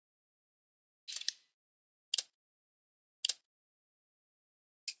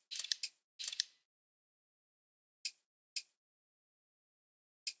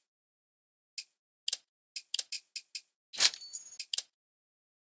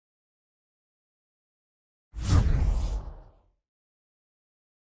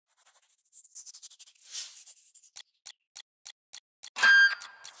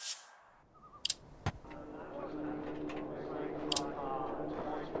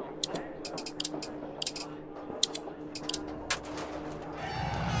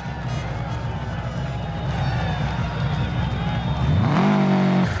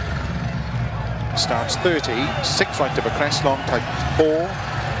starts 30, 6 right of a crest long, tightens 4,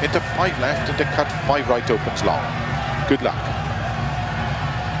 into 5 left, into cut 5 right, opens long. Good luck.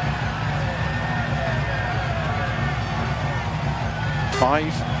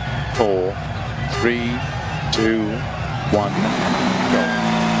 Five, 4, 3, 2, 1, go.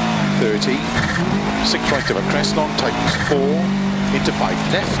 30, 6 right of a crest long, tightens 4, into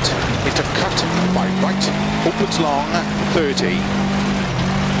 5 left, into cut 5 right, opens long, 30.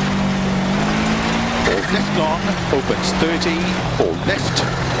 4 left long, opens 30, 4 left,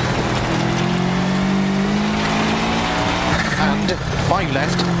 and 5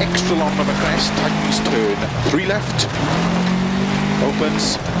 left, extra long of a crest, tightens turn 3 left,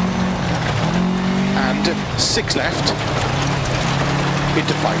 opens, and 6 left,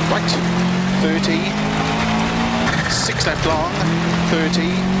 into 5 right, 30, 6 left long,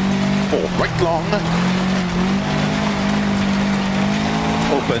 30, 4 right long,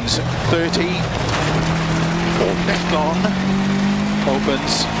 opens 30, 4 left long,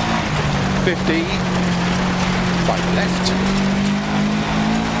 opens 50, 5 left,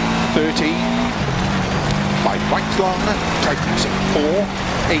 30, 5 right long, tightens 4,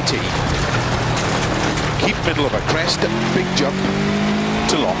 80. Keep middle of a crest, big jump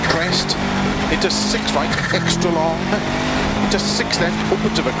to long crest, into 6 right, extra long, into 6 left,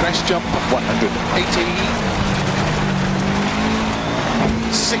 opens of a crest jump, 180.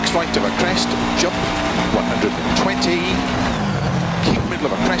 6 right of a crest, jump, 120. Keep middle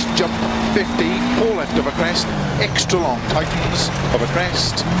of a crest, jump, 50. 4 left of a crest, extra long, tightens of a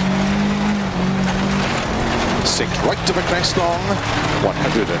crest. 6 right of a crest long,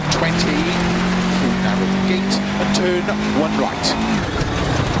 120. Through narrow gate and turn 1 right.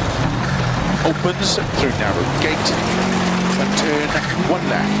 Opens through narrow gate and turn 1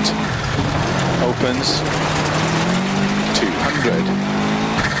 left. Opens 200.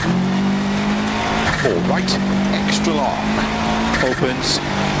 4 right, extra long. Opens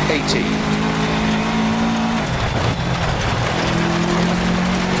 80.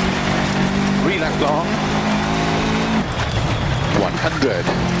 3 left long. 100.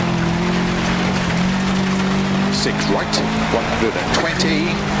 6 right, 120.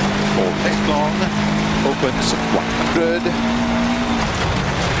 4 left long. Opens 100.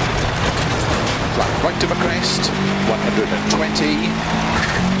 Flat right of a crest, 120.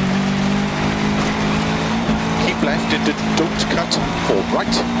 Keep left into don't cut, 4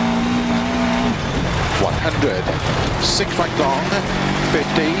 right. 100. 6 right long,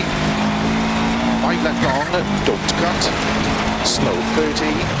 50. 5 left long, don't cut. Slow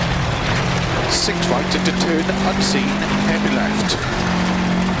 30. 6 right into turn unseen, heavy left.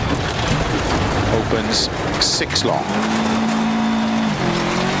 Opens 6 long.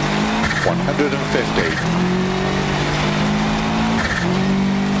 150.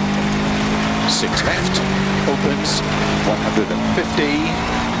 6 left, opens 150.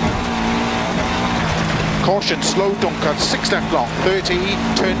 Caution, slow, don't cut, 6 left long, 30.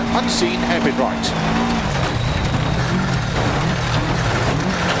 Turn unseen, hairpin right.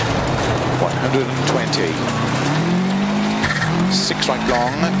 120. 6 right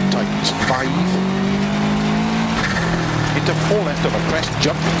long, tightens 5. Into 4 left of a crest,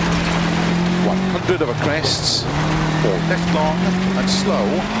 jump. 100 of a crest, 4 left long and slow.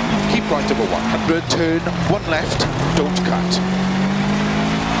 Keep right over 100, turn 1 left, don't cut.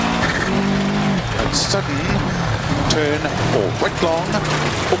 And sudden, turn 4 right long,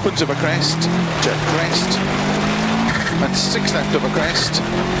 opens of a crest, jet crest, and 6 left of a crest,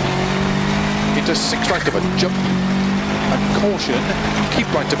 into 6 right of a jump, and caution, keep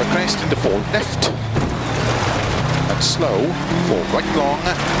right of a crest into 4 left, and slow, 4 right long,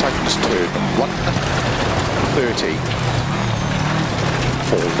 tightens turn 130.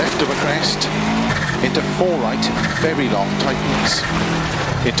 4 left of a crest, into 4 right, very long, tightens,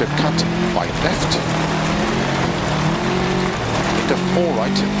 into cut 5 left, into 4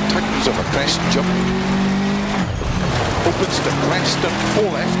 right, tightens of a crest, jump, opens to crest and 4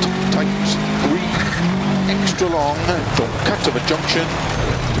 left, tightens 3, extra long, don't cut of a junction,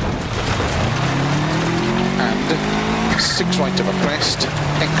 and 6 right of a crest,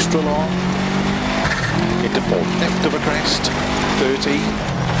 extra long, into 4 left of a crest, 30,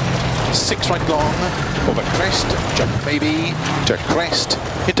 6 right long, over crest, jump maybe, to crest,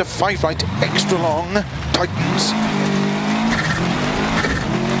 into 5 right, extra long, tightens,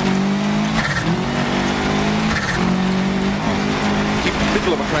 keep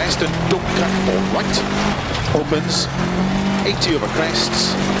middle of a crest and don't cut 4 right, opens, 80 over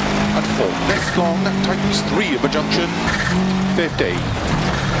crests, and 4 left long, tightens 3 of a junction, 50.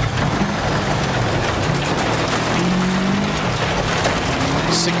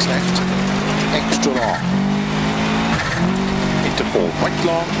 6 left, extra long. Into 4 right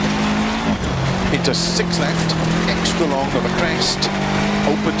long. Into 6 left, extra long of a crest.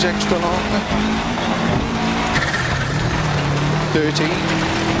 Opens extra long. 30.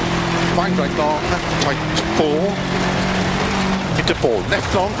 5 right long, tightens 4. Into 4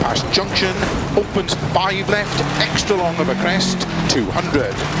 left long, past junction. Opens 5 left, extra long of a crest.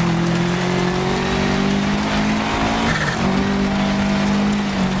 200.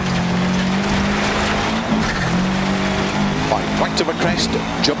 5 right of a crest,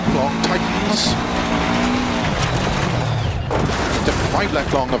 jump long, tightens. Into 5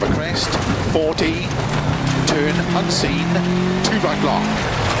 left long of a crest. 40. Turn unseen, 2 right long.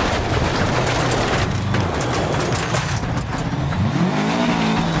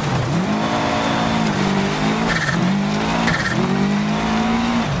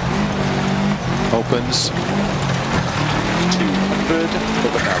 Opens 200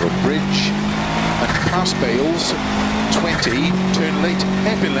 over narrow bridge and past bales. 20, turn late,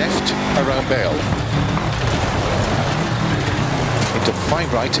 hairpin left around bale. Into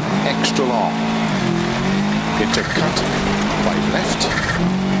 5 right, extra long. Into cut, 5 left.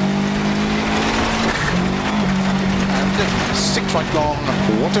 And 6 right long,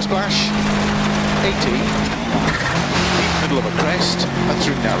 water splash. 80. Middle of a crest and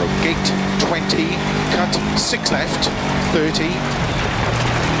through narrow gate. 20. Cut, 6 left. 30.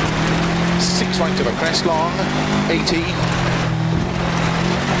 6 right of a crest long. 80.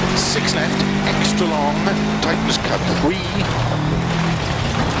 6 left, extra long. Tightens cut 3.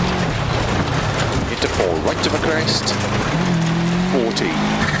 Into 4 right of a crest, 40.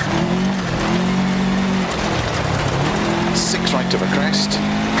 6 right of a crest,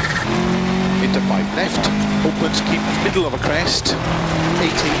 into 5 left, opens, keep middle of a crest,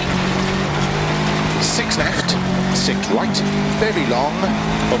 80. 6 left, 6 right, very long,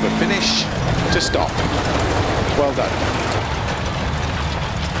 over finish, to stop. Well done.